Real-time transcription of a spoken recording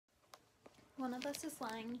One of Us is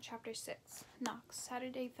Lying, Chapter 6, Knox,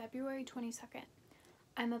 Saturday, February 22nd.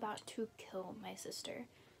 I'm about to kill my sister.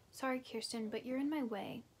 Sorry, Kirsten, but you're in my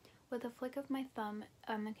way. With a flick of my thumb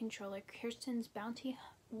on the controller, Kirsten's Bounty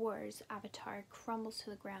Wars avatar crumbles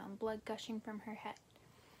to the ground, blood gushing from her head.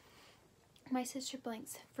 My sister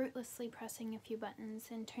blinks, fruitlessly pressing a few buttons,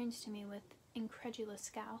 and turns to me with incredulous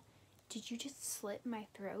scowl. Did you just slit my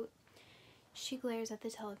throat? She glares at the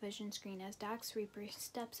television screen as Dax Reaper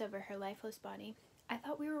steps over her lifeless body. I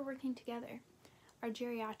thought we were working together. Our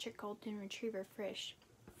geriatric golden retriever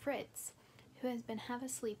Fritz, who has been half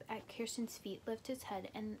asleep at Kirsten's feet, lifts his head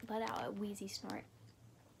and let out a wheezy snort.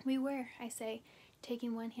 We were, I say,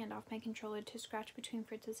 taking one hand off my controller to scratch between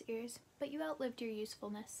Fritz's ears, but you outlived your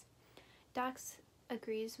usefulness. Dax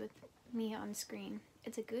agrees with me on screen.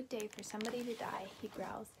 It's a good day for somebody to die, he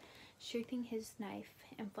growls, sheathing his knife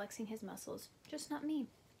and flexing his muscles. Just not me.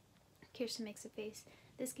 Kirsten makes a face.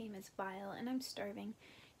 This game is vile, and I'm starving.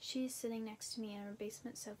 She's sitting next to me on her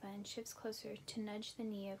basement sofa and shifts closer to nudge the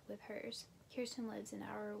knee with hers. Kirsten lives an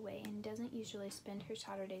hour away and doesn't usually spend her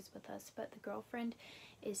Saturdays with us, but the girlfriend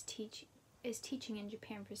is teaching in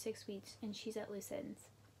Japan for 6 weeks, and she's at loose ends.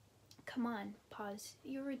 Come on, pause.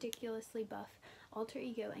 You're ridiculously buff. Alter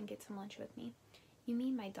ego and get some lunch with me. You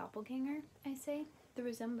mean my doppelganger? I say. The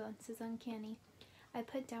resemblance is uncanny. I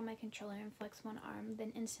put down my controller and flex one arm,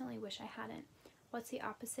 then instantly wish I hadn't. What's the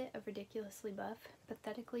opposite of ridiculously buff?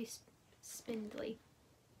 Pathetically spindly.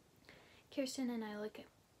 Kirsten and I look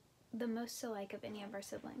the most alike of any of our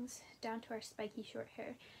siblings, down to our spiky short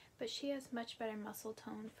hair, but she has much better muscle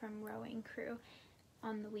tone from rowing crew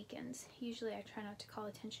on the weekends. Usually I try not to call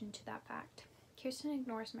attention to that fact. Kirsten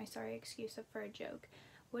ignores my sorry excuse for a joke.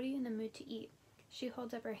 What are you in the mood to eat? She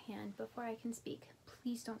holds up her hand before I can speak.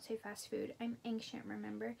 Please don't say fast food. I'm ancient,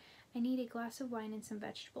 remember? I need a glass of wine and some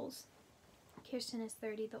vegetables. Kirsten is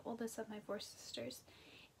 30, the oldest of my 4 sisters,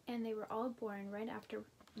 and they were all born right after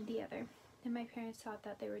the other. And my parents thought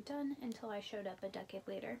that they were done until I showed up a decade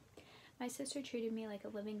later. My sister treated me like a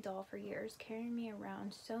living doll for years, carrying me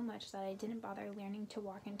around so much that I didn't bother learning to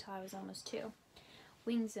walk until I was almost 2.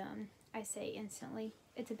 Wing Zone, I say instantly.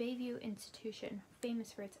 It's a Bayview institution,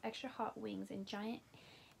 famous for its extra hot wings and giant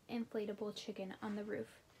inflatable chicken on the roof.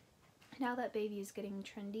 Now that Bayview is getting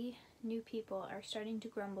trendy, new people are starting to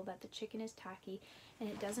grumble that the chicken is tacky and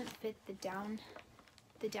it doesn't fit the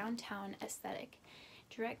downtown aesthetic.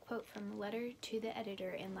 Direct quote from letter to the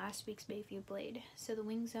editor in last week's Bayview Blade. So the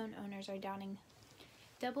Wing Zone owners are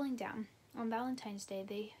doubling down. On Valentine's Day,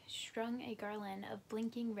 they strung a garland of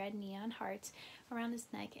blinking red neon hearts around his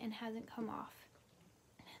neck and hasn't come off.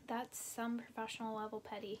 That's some professional level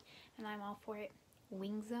petty, and I'm all for it.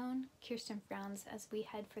 Wing Zone? Kirsten frowns as we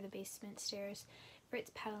head for the basement stairs,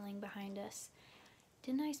 Fritz paddling behind us.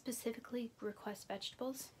 Didn't I specifically request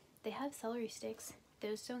vegetables? They have celery sticks.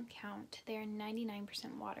 Those don't count. They are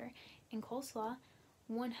 99% water. And coleslaw,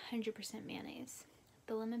 100% mayonnaise.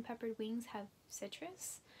 The lemon peppered wings have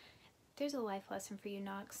citrus? There's a life lesson for you,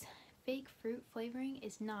 Knox. Fake fruit flavoring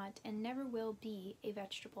is not and never will be a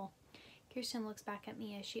vegetable. Kirsten looks back at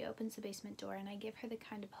me as she opens the basement door, and I give her the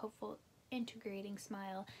kind of hopeful, integrating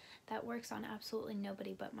smile that works on absolutely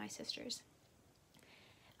nobody but my sisters.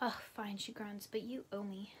 Oh, fine, she groans, but you owe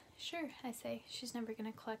me. Sure, I say. She's never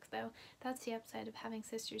gonna collect, though. That's the upside of having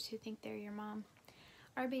sisters who think they're your mom.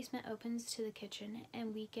 Our basement opens to the kitchen,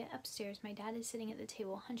 and we get upstairs. My dad is sitting at the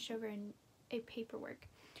table, hunched over in a paperwork.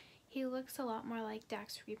 He looks a lot more like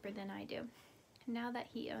Dax Reaper than I do. Now that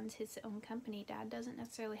he owns his own company, Dad doesn't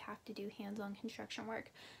necessarily have to do hands-on construction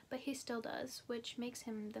work, but he still does, which makes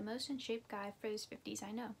him the most in shape guy for his 50s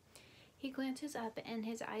I know. He glances up and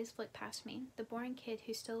his eyes flick past me, the boring kid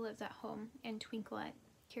who still lives at home, and twinkle at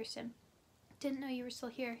Kirsten. Didn't know you were still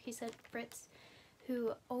here, he said. Fritz,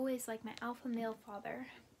 who always liked my alpha male father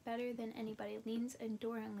better than anybody, leans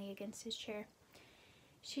adoringly against his chair.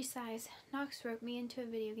 She sighs. Knox roped me into a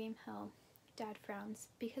video game hell. Dad frowns,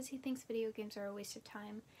 because he thinks video games are a waste of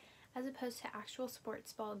time, as opposed to actual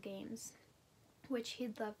sports ball games, which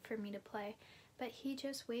he'd love for me to play, but he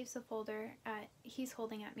just waves the folder he's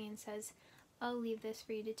holding at me and says, I'll leave this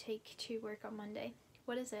for you to take to work on Monday.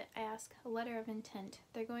 What is it? I ask. A letter of intent.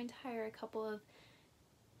 They're going to hire a couple of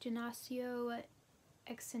Gymnasio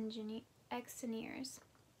engineers.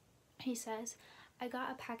 He says, I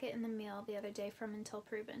got a packet in the mail the other day from Until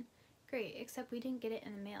Proven. Great, except we didn't get it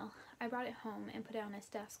in the mail. I brought it home and put it on his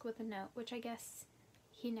desk with a note, which I guess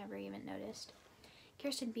he never even noticed.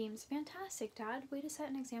 Kirsten beams. Fantastic, Dad. Way to set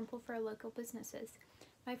an example for our local businesses.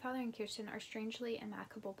 My father and Kirsten are strangely an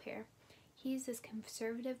amicable pair. He's this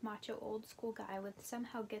conservative, macho, old-school guy who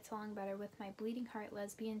somehow gets along better with my bleeding heart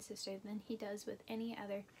lesbian sister than he does with any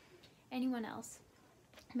other anyone else.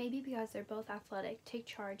 Maybe because they're both athletic, take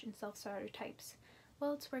charge, and self-starter types.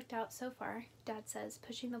 Well, it's worked out so far, Dad says,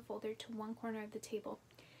 pushing the folder to one corner of the table.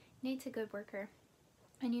 Nate's a good worker.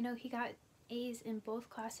 And you know, he got A's in both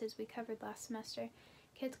classes we covered last semester.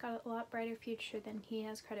 Kid's got a lot brighter future than he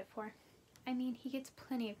has credit for. I mean, he gets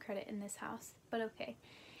plenty of credit in this house, but okay.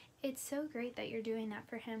 It's so great that you're doing that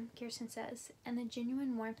for him, Kirsten says, and the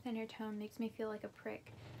genuine warmth in her tone makes me feel like a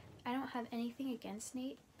prick. I don't have anything against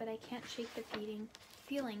Nate, but I can't shake the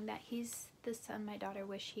feeling that he's the son my daughter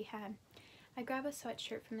wished he had. I grab a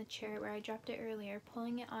sweatshirt from the chair where I dropped it earlier,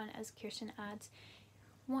 pulling it on as Kirsten adds,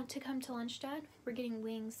 "Want to come to lunch, Dad? We're getting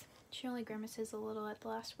wings." She only grimaces a little at the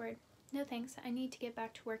last word. "No thanks, I need to get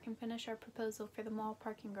back to work and finish our proposal for the mall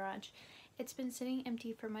parking garage. It's been sitting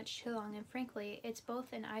empty for much too long, and frankly, it's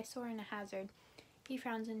both an eyesore and a hazard." He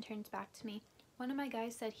frowns and turns back to me. "One of my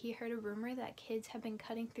guys said he heard a rumor that kids have been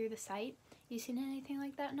cutting through the site. You seen anything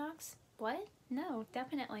like that, Knox?" "What? No,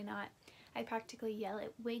 definitely not." I practically yell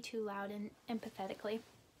it way too loud and empathetically.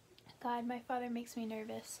 God, my father makes me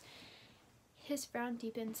nervous. His frown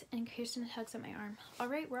deepens and Kirsten tugs at my arm. "All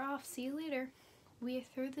right, we're off. See you later." We are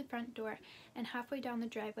through the front door and halfway down the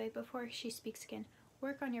driveway before she speaks again.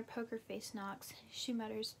 "Work on your poker face, Knox," she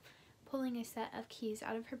mutters, pulling a set of keys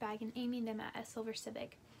out of her bag and aiming them at a silver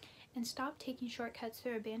Civic. "And stop taking shortcuts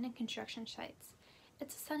through abandoned construction sites."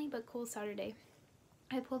 It's a sunny but cool Saturday.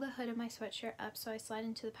 I pull the hood of my sweatshirt up so I slide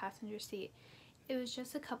into the passenger seat. "It was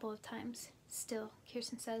just a couple of times. Still,"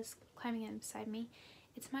 Kirsten says, climbing in beside me,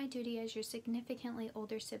 "it's my duty as your significantly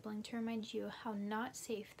older sibling to remind you how not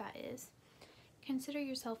safe that is. Consider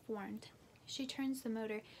yourself warned." She turns the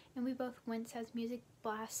motor, and we both wince as music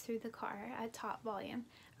blasts through the car at top volume.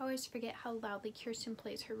 I always forget how loudly Kirsten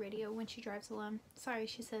plays her radio when she drives alone. "Sorry,"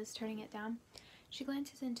 she says, turning it down. She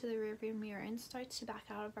glances into the rearview mirror and starts to back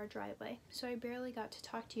out of our driveway, "So I barely got to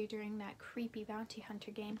talk to you during that creepy bounty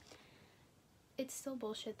hunter game. It's still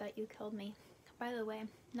bullshit that you killed me. By the way,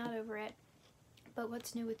 not over it. But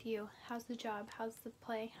what's new with you? How's the job? How's the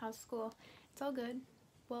play? How's school?" "It's all good.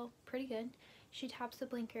 Well, pretty good." She taps the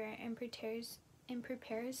blinker and prepares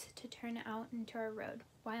to turn out into our road.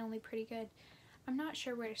 "Why only pretty good?" I'm not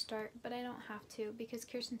sure where to start, but I don't have to because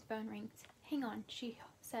Kirsten's phone rings. "Hang on," she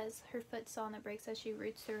says, her foot still on the brakes as she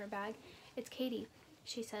roots through her bag. "It's Katie,"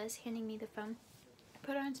 she says, handing me the phone.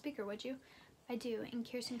 "Put her on speaker, would you?" I do, and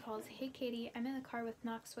Kirsten calls, "Hey Katie, I'm in the car with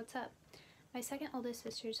Knox, what's up?" My second oldest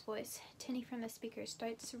sister's voice, tinny from the speaker,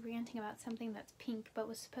 starts ranting about something that's pink but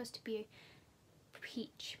was supposed to be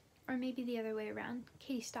peach. Or maybe the other way around.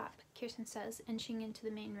 "Katie, stop," Kirsten says, inching into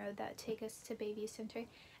the main road that take us to Bayview Center.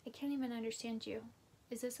 "I can't even understand you.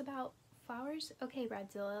 Is this about flowers? Okay,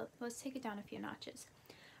 Radzilla, let's take it down a few notches."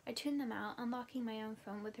 I tune them out, unlocking my own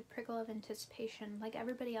phone with a prickle of anticipation, like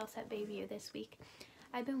everybody else at Bayview this week.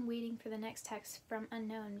 I've been waiting for the next text from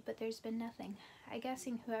unknown, but there's been nothing. I'm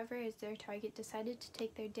guessing whoever is their target decided to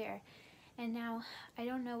take their dare, and now I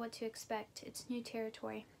don't know what to expect. It's new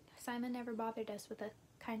territory. Simon never bothered us with the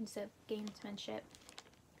kinds of gamesmanship.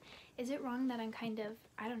 Is it wrong that I'm kind of,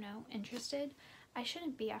 I don't know, interested? I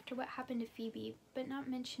shouldn't be after what happened to Phoebe, but not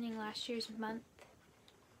mentioning last year's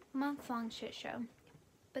month-long shit show.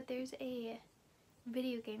 But there's a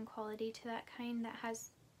video game quality to that kind that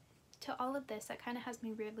has, to all of this, that kind of has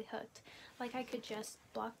me weirdly hooked. Like I could just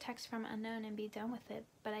block text from unknown and be done with it,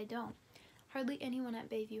 but I don't. Hardly anyone at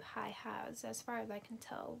Bayview High has, as far as I can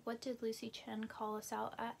tell. What did Lucy Chen call us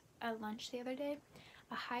out at lunch the other day?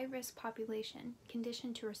 A high-risk population,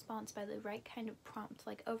 conditioned to response by the right kind of prompt,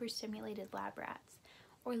 like overstimulated lab rats.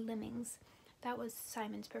 Or lemmings. That was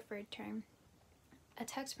Simon's preferred term. A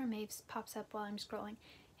text from Maves pops up while I'm scrolling.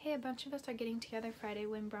 "Hey, a bunch of us are getting together Friday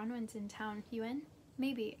when Bronwyn's in town. You in?"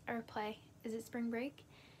 "Maybe," I reply. "Is it spring break?"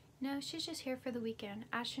 "No, she's just here for the weekend.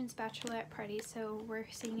 Ashton's bachelorette party, so we're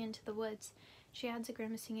seeing into the woods." She adds a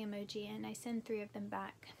grimacing emoji, and I send 3 of them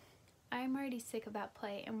back. I'm already sick of that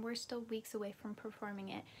play, and we're still weeks away from performing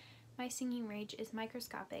it. My singing rage is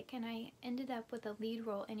microscopic, and I ended up with a lead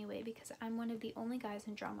role anyway because I'm one of the only guys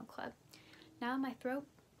in drama club. Now my throat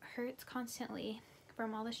hurts constantly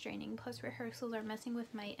from all the straining, plus rehearsals are messing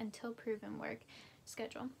with my until proven work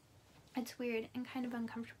schedule. It's weird and kind of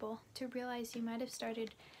uncomfortable to realize you might have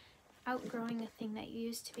started outgrowing a thing that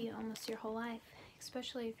used to be almost your whole life,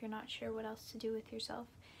 especially if you're not sure what else to do with yourself.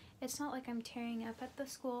 It's not like I'm tearing up at the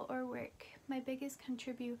school or work. My biggest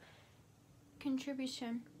contribution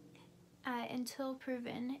until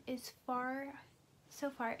proven is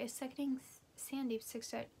so far is seconding Sandeep's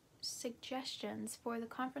suggestions for the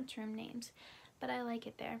conference room names, but I like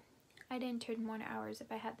it there. I'd entered more hours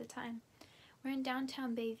if I had the time. We're in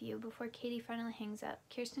downtown Bayview before Katie finally hangs up.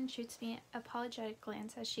 Kirsten shoots me an apologetic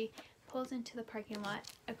glance as she pulls into the parking lot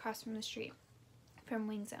across from the street from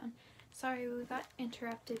Wing Zone. Sorry, we got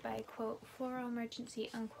interrupted by a quote, floral emergency,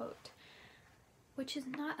 unquote. Which is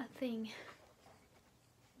not a thing.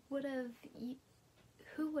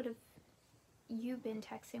 Who would have you been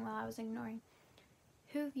texting while I was ignoring?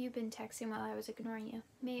 Who have you been texting while I was ignoring you?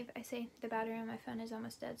 Maeve, I say, the battery on my phone is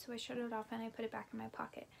almost dead, so I shut it off and I put it back in my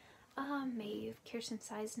pocket. Ah, Maeve, Kirsten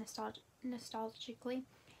sighs nostalgically.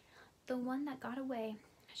 The one that got away.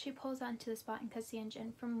 She pulls onto the spot and cuts the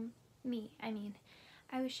engine. From me, I mean.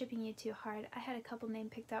 I was shipping you too hard. I had a couple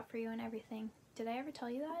names picked out for you and everything. Did I ever tell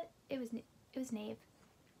you that? It was Nave.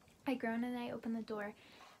 I groan and I open the door.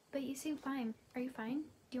 But you seem fine. Are you fine?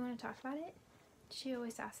 Do you want to talk about it? She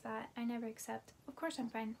always asks that. I never accept. Of course I'm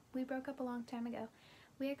fine. We broke up a long time ago.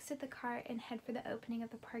 We exit the car and head for the opening of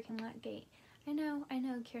the parking lot gate. I know,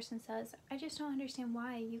 Kirsten says. I just don't understand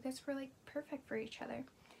why. You guys were like perfect for each other.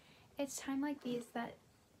 It's time like these that,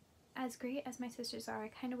 as great as my sisters are, I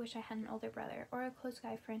kind of wish I had an older brother or a close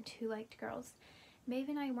guy friend who liked girls. Maeve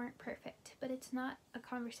and I weren't perfect, but it's not a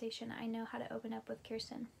conversation I know how to open up with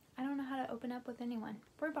Kirsten. I don't know how to open up with anyone.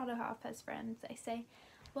 We're brought off as friends, I say.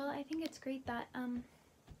 Well, I think it's great that,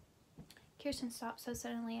 Kirsten stops so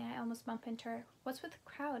suddenly I almost bump into her. What's with the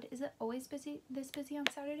crowd? Is it always this busy on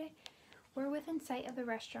Saturday? We're within sight of the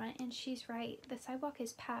restaurant, and she's right. The sidewalk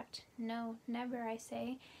is packed. No, never, I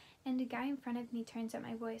say. And a guy in front of me turns up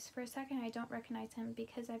my voice. For a second, I don't recognize him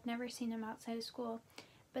because I've never seen him outside of school.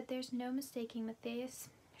 But there's no mistaking Matthias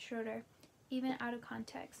Schroeder, even out of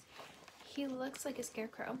context. He looks like a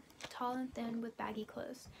scarecrow, tall and thin with baggy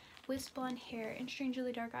clothes, with blonde hair and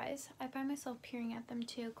strangely dark eyes. I find myself peering at them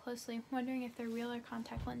too closely, wondering if they're real or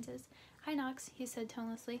contact lenses. Hi, Knox, he said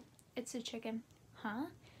tonelessly. It's the chicken. Huh?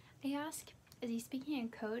 I ask. Is he speaking in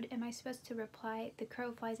code? Am I supposed to reply, the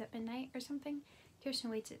crow flies at midnight or something?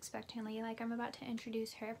 Kirsten waits expectantly, like I'm about to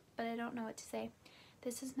introduce her, but I don't know what to say.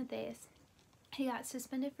 This is Matthias. He got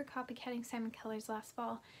suspended for copycatting Simon Keller's last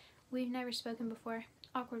fall. We've never spoken before.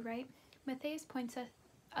 Awkward, right? Matthias points us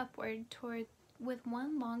upward toward with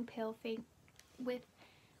one long pale finger.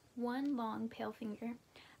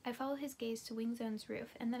 I follow his gaze to Wing Zone's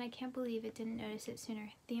roof, and then I can't believe it didn't notice it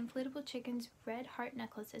sooner. The inflatable chicken's red heart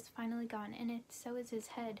necklace is finally gone, and so is his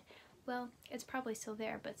head. Well, it's probably still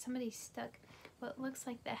there, but somebody stuck what looks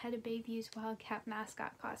like the head of Bayview's Wildcat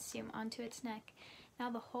mascot costume onto its neck. Now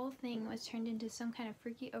the whole thing was turned into some kind of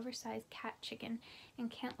freaky oversized cat chicken, and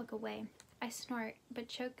can't look away. I snort, but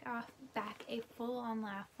choke off back a full-on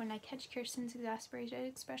laugh when I catch Kirsten's exasperated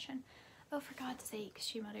expression. Oh, for God's sake,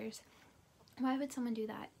 she mutters. Why would someone do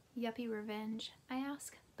that? Yuppie revenge, I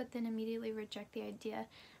ask, but then immediately reject the idea.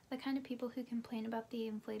 The kind of people who complain about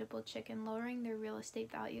the inflatable chicken lowering their real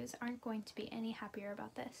estate values aren't going to be any happier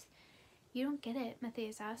about this. You don't get it,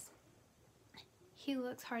 Matthias asks. He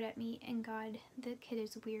looks hard at me, and God, the kid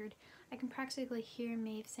is weird. I can practically hear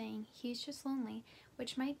Maeve saying, he's just lonely,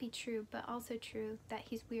 which might be true, but also true that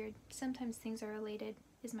he's weird. Sometimes things are related,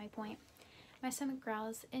 is my point. My stomach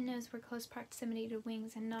growls. It knows we're close proximity to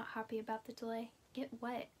Wings and not happy about the delay. Get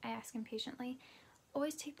what? I ask impatiently.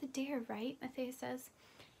 Always take the dare, right? Matthias says.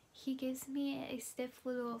 He gives me a stiff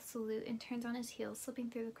little salute and turns on his heels,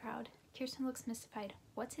 slipping through the crowd. Kirsten looks mystified.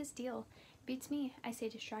 What's his deal? Beats me, I say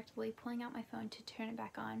distractedly, pulling out my phone to turn it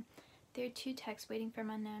back on. There are 2 texts waiting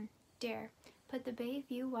from unknown. Dare. Put the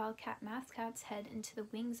Bayview Wildcat mascot's head into the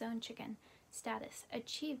Wing Zone chicken. Status.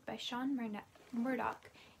 Achieved by Sean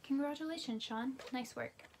Murdoch. Congratulations, Sean. Nice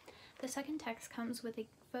work. The second text comes with a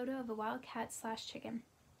photo of a wildcat/chicken.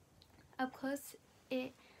 Up close,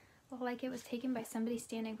 it like it was taken by somebody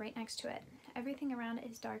standing right next to it. Everything around it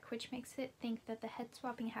is dark, which makes it think that the head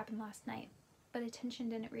swapping happened last night. But attention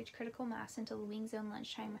didn't reach critical mass until the Wing Zone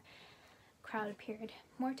lunchtime crowd appeared.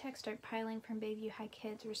 More texts start piling from Bayview High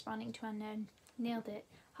kids responding to unknown. Nailed it.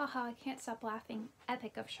 Haha, I can't stop laughing.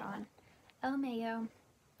 Epic of Sean. LMAO.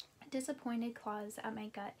 Disappointed claws at my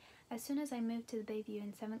gut. As soon as I moved to the Bayview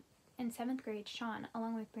in 7th grade, Sean,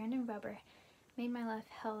 along with Brandon Weber, made my life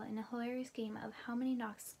hell in a hilarious game of how many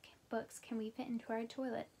Knox books can we fit into our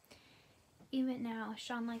toilet. Even now,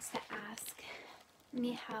 Sean likes to ask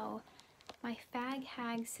me how my fag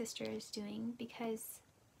hag sister is doing because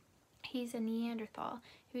he's a Neanderthal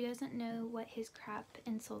who doesn't know what his crap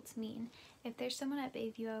insults mean. If there's someone at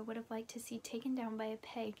Bayview I would have liked to see taken down by a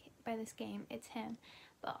peg by this game, it's him.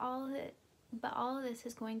 But all of this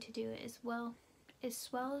is going to do is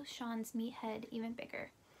swell Sean's meathead even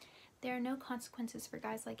bigger. There are no consequences for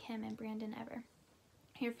guys like him and Brandon ever.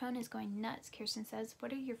 Your phone is going nuts, Kirsten says.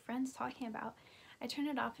 What are your friends talking about? I turn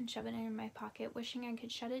it off and shove it in my pocket, wishing I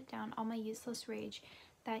could shut it down all my useless rage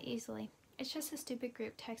that easily. It's just a stupid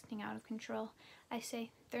group texting out of control. I say,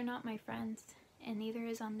 they're not my friends, and neither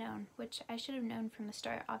is unknown, which I should have known from the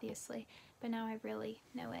start, obviously, but now I really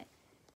know it.